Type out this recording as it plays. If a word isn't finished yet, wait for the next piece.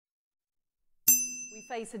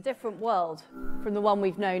face a different world from the one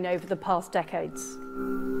we've known over the past decades.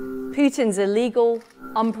 Putin's illegal,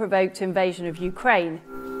 unprovoked invasion of Ukraine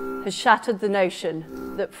has shattered the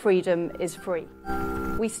notion that freedom is free.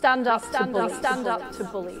 We stand up to bullies. We stand up to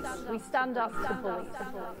bullies. We stand up to bullies.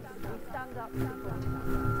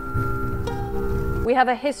 We have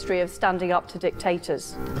a history of standing up to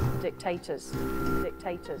dictators. Dictators.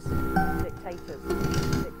 Dictators. Dictators.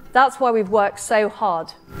 That's why we've worked so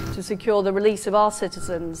hard to secure the release of our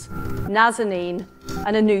citizens, Nazanie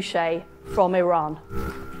and Anousheh, from Iran.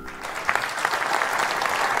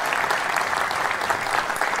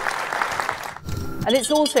 And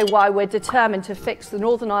it's also why we're determined to fix the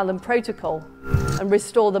Northern Ireland Protocol and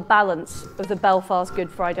restore the balance of the Belfast Good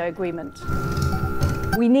Friday Agreement.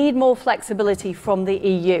 We need more flexibility from the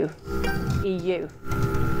EU. EU.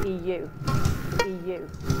 EU. EU.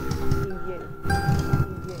 EU.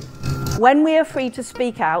 When we are free to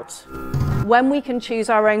speak out, when we can choose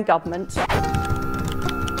our own government,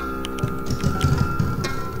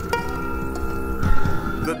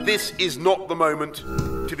 that this is not the moment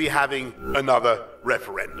to be having another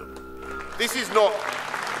referendum. This is not...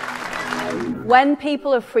 When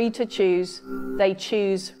people are free to choose, they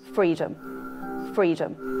choose freedom.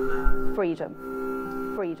 Freedom. Freedom.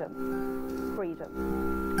 Freedom.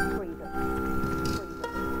 Freedom. Freedom.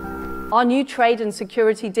 Our new trade and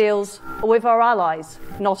security deals are with our allies,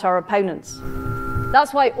 not our opponents.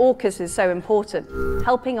 That's why AUKUS is so important,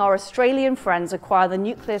 helping our Australian friends acquire the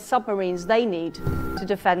nuclear submarines they need to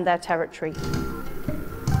defend their territory.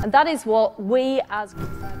 And that is what we as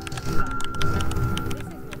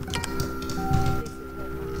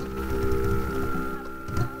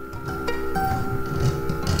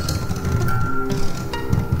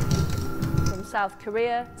South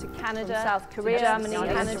Korea to Canada, South Korea, Germany,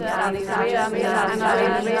 Canada, Germany,